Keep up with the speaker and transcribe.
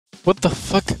What the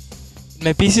fuck?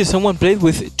 My PC someone played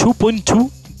with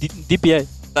 2.2 DPI.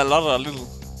 A lot or a little?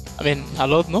 I mean, a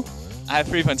lot, no? I have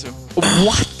 3.2.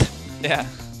 What? Yeah.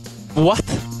 What?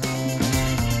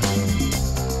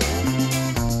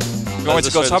 You want me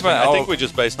to go top? I think we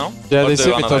just base now. Yeah, they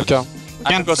say we top car.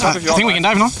 I can go top if you I want. think we can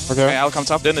dive now. Okay, I'll come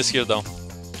top. Then is here down.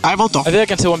 I vote though. I think I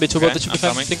can say 1v2, but Okay, that should be I'm fine,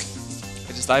 I coming. think.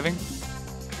 Okay, just diving.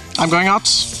 I'm going out.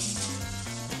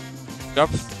 Drop.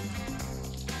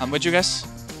 I'm with you guys.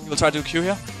 You will try to do Q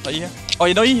here. Or E here. Oh,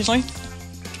 you know E? He's not E.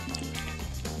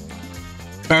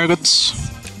 Very good.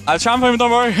 I'll charm for him,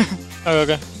 don't worry.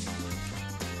 Okay.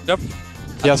 Yep.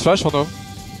 He has flash or no?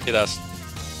 He does.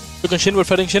 Look on Shin, we're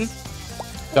fighting Shin.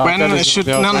 Yeah, When should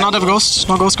not have ghost.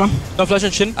 No ghost gone. No flash on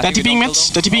Shin. Daddy being mid.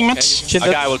 Daddy being mid. Shin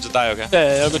Okay, dead. I will just die, okay?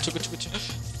 Yeah, good.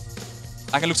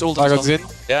 I can look to ult I as got well. Zin.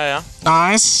 Yeah.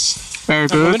 Nice. Very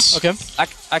good. Okay.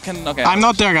 I can, okay. I'm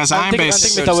not there, guys. I'm take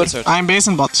base. mid tower. I'm base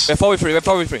and bot. We're 4v3, we're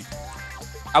 4v3.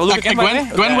 I will look again,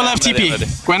 Gwen will have ready, TP. ready.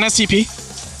 Gwen has TP.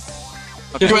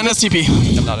 Okay. Gwen has TP.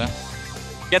 I'm not there.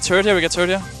 Gets hurt here, we get hurt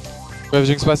here. We have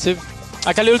Jinx passive.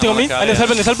 Akali ulting on me. I need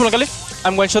help on Akali.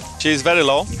 I'm one shot. She's very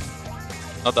low.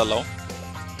 Not that low.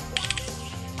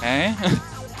 Okay.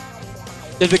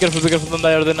 Just be careful, don't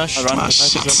die or the Nash. I run. Ah,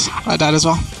 Nice, shit. nice. I died as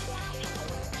well.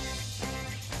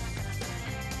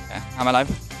 Okay, I'm alive.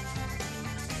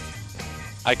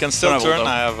 I can still Don't have turn, ult,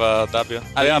 I have W.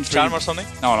 I Do you have have charm three. or something?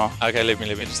 No. Okay, leave me.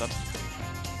 Just that.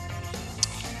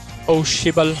 Oh,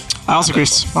 SSIBAL. I also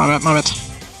creased. My bad.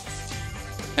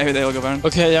 Maybe they will go Baron.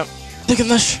 Okay, yeah. Take a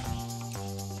Nash.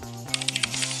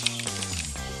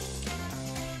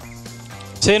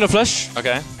 Say no flash.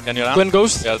 Okay, can you run? Gwen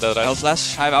ghost. Yeah, that's right. I'll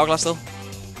flash. I have hourglass still.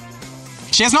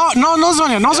 She has no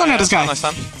Zonia. No Zonia, this guy. Nice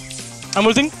time. I'm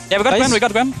ulting. Yeah, we got Nice. Gwen, we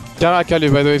got Gwen. Yeah, Akali,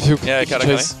 by the way, if you Yeah,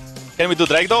 Akali. Can we do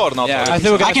Drake though or not? Yeah, I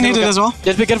think we can. I can hit it as well.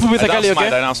 Just be careful with Akali, I okay?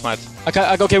 now smite.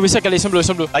 Okay, we see Akali, some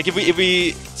blue. Like if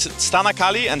we stun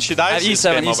Akali and she dies, I have it's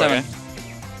E7, game over, E7. okay?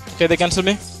 Okay, they cancel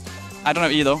me. I don't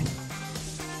have E though.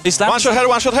 He's down. One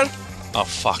shot her. Oh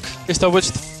fuck. He's top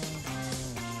witched.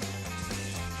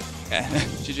 Okay,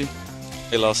 GG.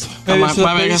 He lost. Maybe My it's for the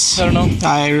bad, base, guys. I don't know.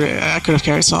 I could have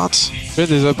carried so hard. Red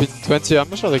is up in 20, I'm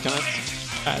not sure they can.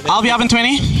 I'll be up in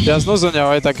 20. There's no Zonia,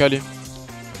 right, Akali?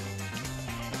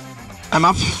 I'm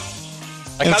up.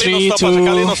 Akali no 3, stopwatch. 2.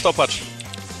 Akali no stopwatch.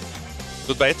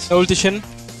 Good bait. No ulti Shin.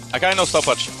 Akali no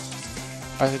stopwatch.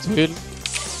 I need to heal.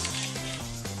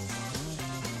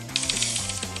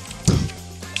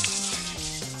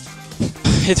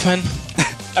 It's fine.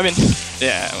 I mean,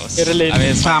 Yeah, it was. Get a lane. I mean,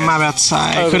 it's fine. My bad.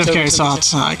 I could have okay, carried so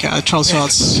okay. hard. I troll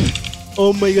swords.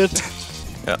 oh my god.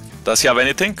 Yeah. Does he have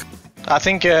anything? I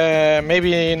think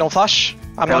maybe no flash.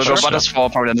 I'm not sure. But that's for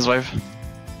probably in this wave.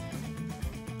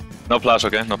 No flash,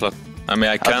 okay? No flash. I mean,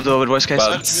 I I'll can, do it with worst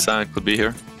case. but could be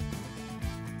here.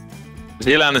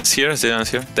 Zealand is here.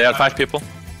 They are 5 people.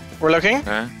 We're looking.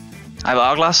 Okay. I have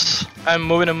hourglass. I'm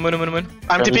moving. I'm Okay,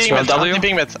 TPing mid. W. I'm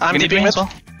TPing mid. I'm We need TPing me mid. as well.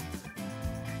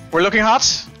 We're looking hot.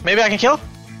 Maybe I can kill.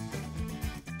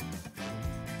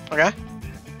 Okay.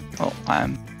 Oh,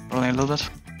 I'm rolling a little bit.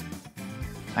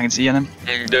 I can see on him.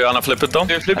 Do you wanna flip it though?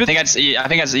 I think it's E. I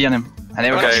think it's E on him. And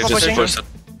they were Okay, Stop just pushing. push it.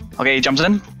 Okay, he jumps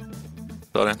in.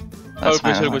 Sorry. That's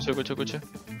fine. Good.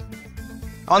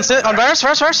 On Varus.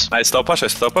 I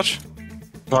stopwatch.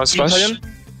 Nice flash.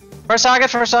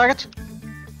 First target.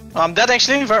 I'm dead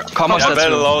actually. Come on, Yeah, that's very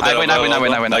true. low. I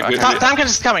win. Like, Okay.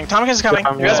 Tomkins is coming. You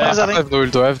guys miss I anything? have no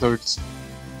ult.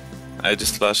 I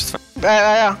just flashed.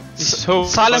 Yeah. So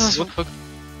Silence. what?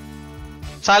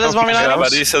 Silence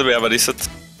 1v9. We have a reset.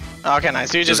 Okay,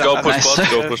 nice. You Just just go got push that.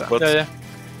 bot, go push bot. Yeah.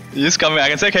 He's coming. I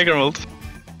can take Hager ult.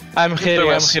 I'm here.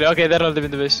 West. Okay, they're all in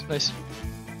the base. Nice.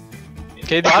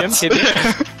 KD.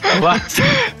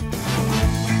 What?